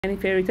And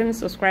if you're a returning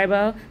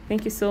subscriber,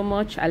 thank you so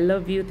much. I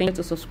love you. Thank you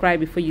to subscribe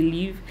before you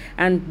leave,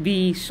 and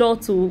be sure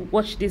to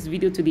watch this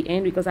video to the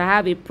end because I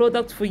have a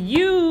product for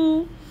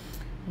you.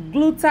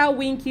 Gluta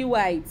Winky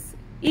White.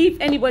 If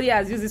anybody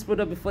has used this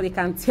product before, they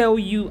can tell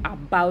you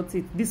about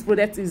it. This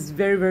product is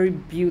very, very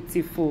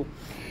beautiful.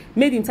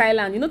 Made in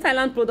Thailand. You know,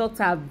 Thailand products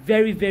are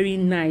very, very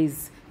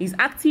nice. It's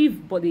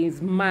active, but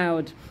it's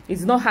mild.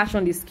 It's not harsh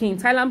on the skin.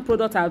 Thailand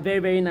products are very,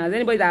 very nice.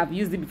 Anybody that have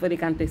used it before, they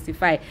can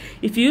testify.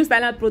 If you use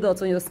Thailand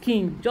products on your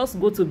skin, just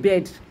go to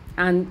bed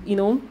and, you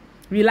know,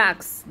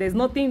 relax. There's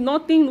nothing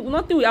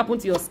will happen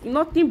to your skin.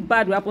 Nothing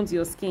bad will happen to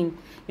your skin.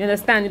 You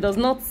understand? It does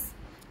not,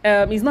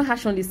 it's not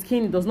harsh on the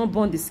skin. It does not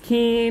burn the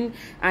skin,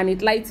 and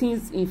it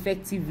lightens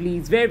effectively.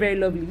 It's very, very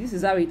lovely. This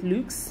is how it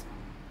looks.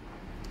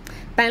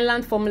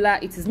 Thailand formula.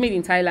 It is made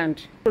in Thailand.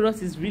 The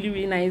product is really,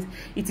 really nice.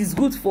 It is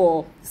good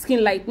for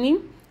skin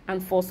lightening,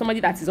 and for somebody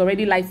that is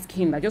already light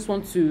skinned that just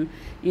want to,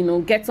 you know,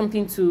 get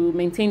something to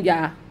maintain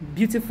their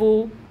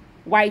beautiful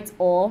white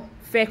or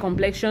fair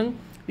complexion.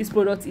 This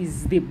product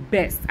is the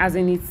best, as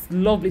in it's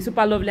lovely,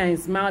 super lovely, and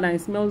it's mild, and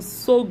it smells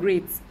so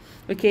great.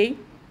 Okay,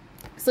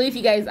 so if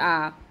you guys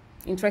are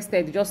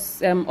interested,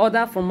 just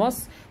order from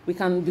us. We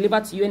can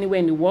deliver to you anywhere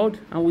in the world,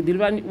 and we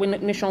deliver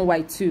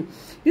nationwide too.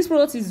 This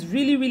product is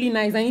really, really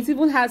nice, and it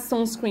even has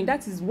sunscreen.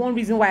 That is one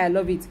reason why I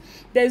love it.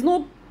 There is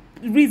no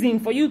reason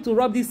for you to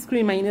rub this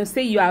cream and, you know,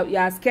 say you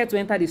are scared to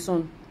enter the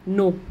sun.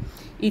 No,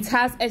 it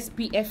has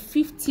SPF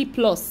 50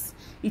 plus.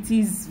 It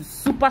is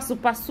super,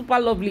 super, super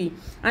lovely.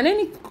 And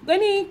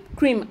any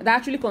cream that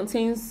actually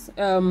contains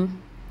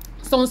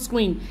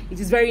sunscreen, it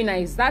is very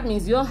nice. That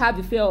means you don't have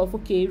the fear of,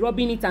 okay,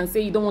 rubbing it and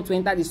say you don't want to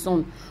enter the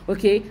sun.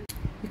 Okay,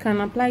 you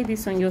can apply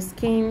this on your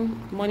skin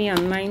morning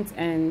and night,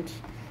 and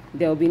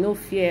there will be no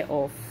fear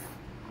of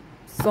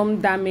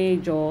sun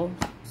damage or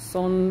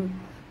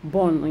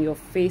sunburn on your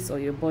face or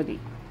your body,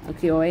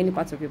 okay, or any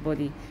part of your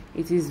body.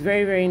 It is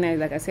very, very nice.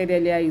 Like I said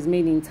earlier, it's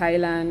made in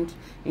Thailand.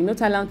 You know,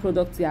 Thailand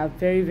products, they are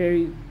very,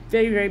 very,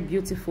 very, very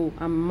beautiful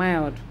and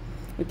mild.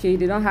 Okay,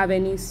 they don't have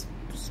any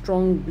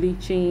strong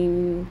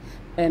bleaching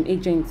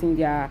agents in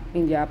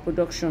their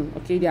production.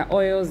 Okay, their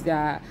oils,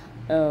 their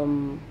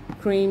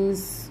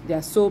creams,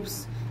 their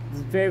soaps, it's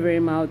very, very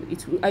mild.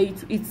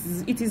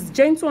 It is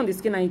gentle on the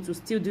skin, and it will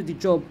still do the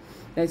job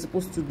that it's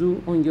supposed to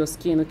do on your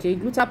skin. Okay,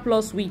 Gluta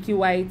Plus Winky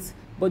White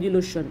body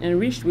lotion,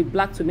 enriched with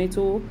black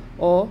tomato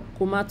or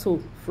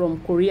kumato from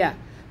Korea,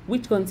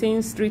 which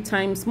contains 3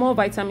 times more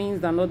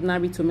vitamins than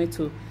ordinary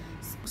tomato.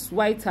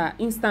 Whiter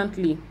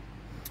instantly,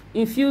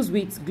 infused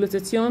with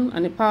glutathione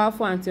and a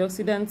powerful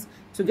antioxidant,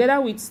 together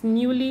with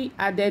newly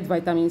added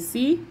vitamin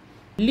C,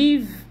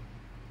 leave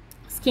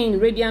skin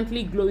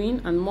radiantly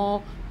glowing and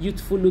more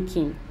youthful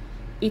looking.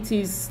 It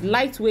is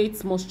lightweight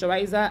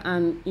moisturizer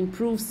and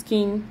improves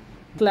skin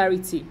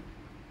clarity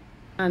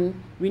and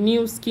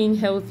renews skin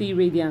healthy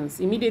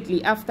radiance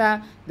immediately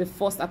after the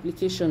first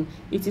application.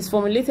 It is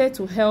formulated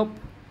to help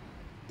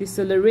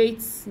decelerate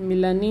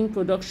melanin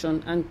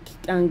production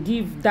and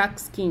give dark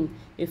skin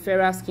a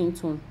fairer skin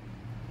tone.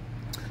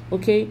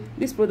 Okay,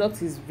 this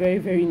product is very,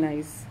 very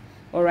nice.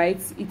 All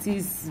right, it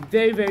is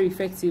very, very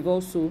effective.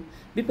 Also,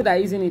 people that are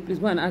using it, please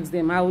go and ask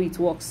them how it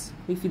works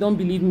if you don't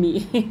believe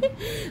me.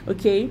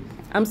 Okay,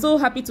 I'm so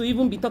happy to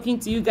even be talking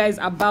to you guys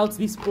about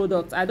this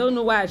product. I don't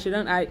know why I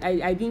shouldn't.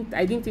 I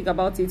didn't think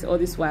about it all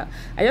this while.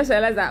 I just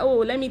realized that, oh,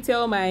 let me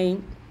tell my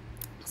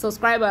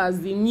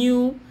subscribers the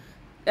new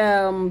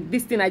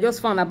this thing I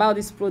just found about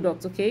this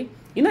product. Okay,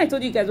 you know, I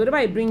told you guys whatever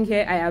I bring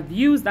here, I have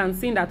used and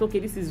seen that, okay,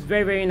 this is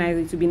very, very nice.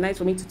 It would be nice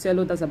for me to tell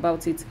others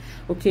about it.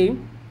 Okay,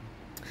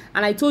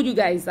 and I told you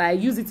guys I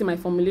use it in my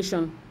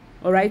formulation.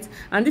 All right,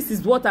 and this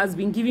is what has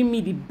been giving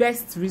me the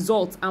best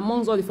results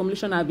amongst all the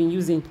formulation I've been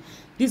using.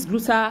 This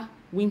Gluta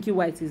Winky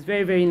White is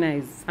very, very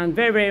nice and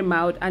very, very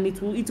mild, and it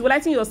will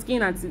lighten your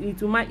skin, and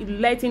it will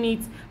lighten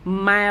it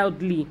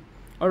mildly.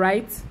 All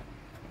right,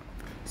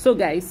 so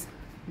guys,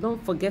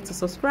 don't forget to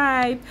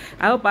subscribe.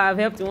 I hope I have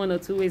helped in 1 or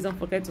 2 ways. Don't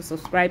forget to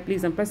subscribe,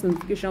 please, and press the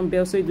notification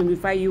bell so it will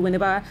notify you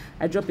whenever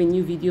I drop a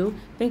new video.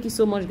 Thank you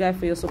so much, guys,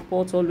 for your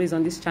support always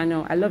on this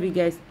channel. I love you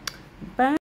guys. Bye.